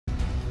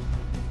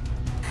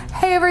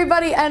Hey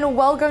everybody, and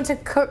welcome to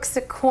Cook's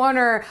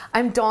Corner.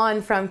 I'm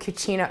Dawn from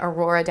Cucina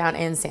Aurora down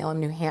in Salem,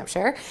 New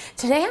Hampshire.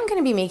 Today I'm going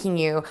to be making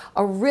you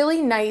a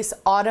really nice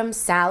autumn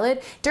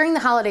salad. During the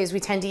holidays we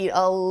tend to eat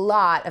a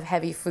lot of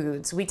heavy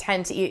foods. We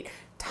tend to eat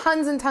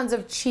tons and tons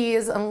of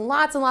cheese and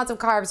lots of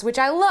carbs, which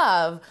I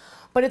love.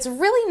 But it's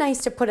really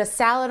nice to put a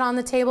salad on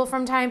the table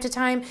from time to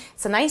time.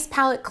 It's a nice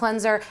palate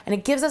cleanser, and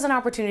it gives us an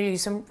opportunity to do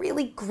some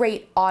really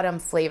great autumn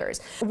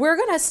flavors. We're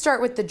gonna start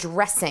with the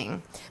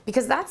dressing,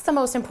 because that's the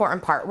most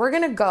important part. We're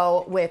gonna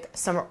go with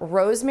some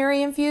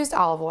rosemary infused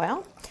olive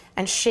oil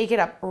and shake it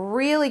up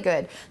really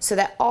good so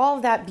that all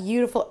of that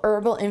beautiful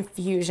herbal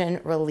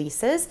infusion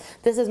releases.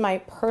 This is my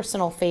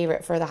personal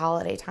favorite for the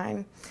holiday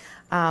time.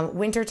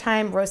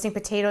 Wintertime, roasting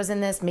potatoes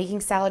in this,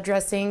 making salad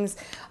dressings,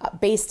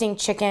 basting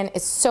chicken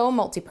is so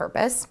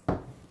multi-purpose.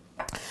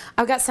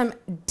 I've got some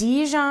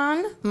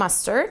Dijon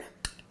mustard.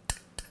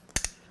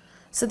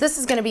 So this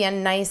is gonna be a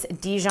nice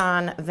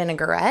Dijon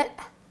vinaigrette.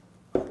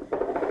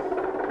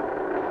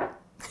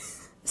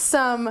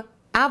 Some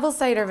apple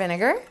cider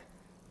vinegar.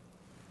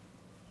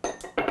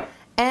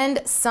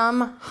 And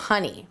some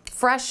honey,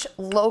 fresh,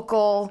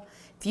 local.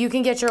 If you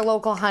can get your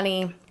local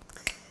honey,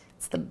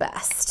 it's the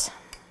best.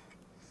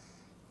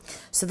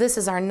 So this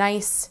is our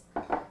nice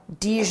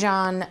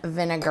Dijon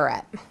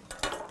vinaigrette.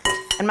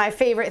 And my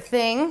favorite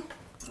thing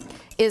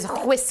is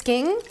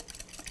whisking.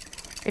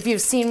 If you've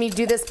seen me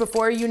do this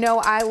before, you know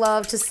I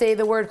love to say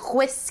the word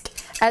whisk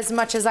as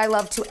much as I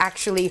love to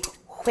actually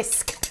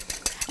whisk.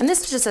 And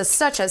this is just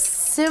such a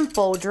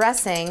simple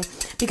dressing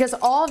because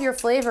all of your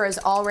flavor is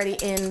already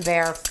in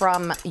there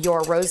from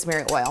your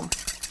rosemary oil.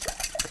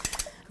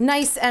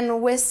 Nice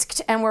and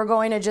whisked, and we're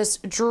going to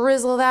just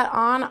drizzle that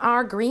on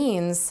our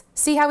greens.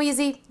 See how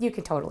easy? You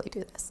can totally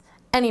do this.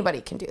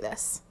 Anybody can do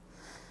this.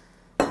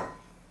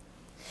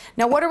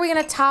 Now what are we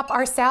gonna top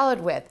our salad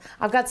with?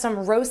 I've got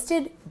some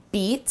roasted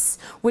beets,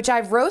 which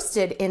I've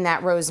roasted in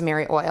that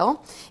rosemary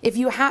oil. If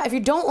you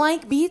don't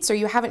like beets or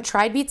you haven't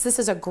tried beets, this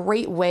is a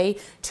great way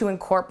to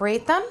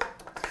incorporate them.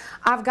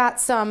 I've got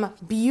some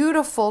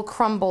beautiful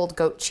crumbled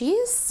goat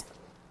cheese.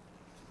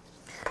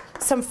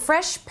 Some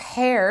fresh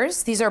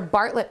pears. These are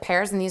Bartlett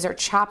pears, and these are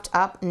chopped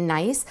up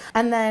nice.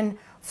 And then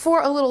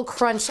for a little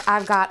crunch,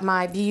 I've got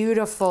my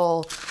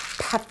beautiful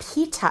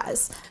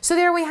pepitas. So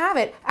there we have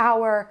it,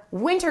 our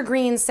winter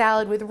green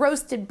salad with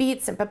roasted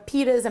beets and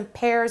pepitas and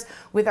pears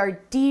with our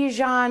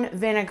Dijon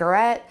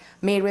vinaigrette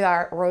made with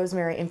our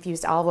rosemary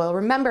infused olive oil.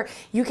 Remember,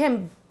 you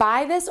can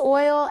buy this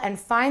oil and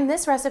find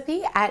this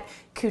recipe at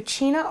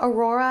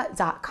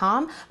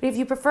cucinaaurora.com. But if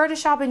you prefer to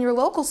shop in your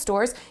local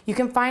stores, you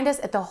can find us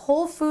at the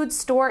Whole Foods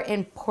store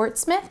in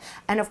Portsmouth,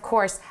 and of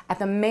course at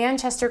the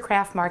Manchester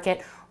Craft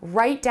Market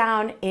right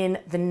down in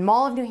the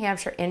Mall of New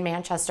Hampshire in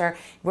Manchester.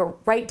 We're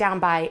right down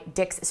by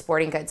Dick's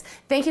Sporting Goods.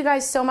 Thank you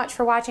guys so much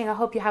for watching. I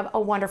hope you have a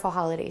wonderful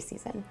holiday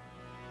season.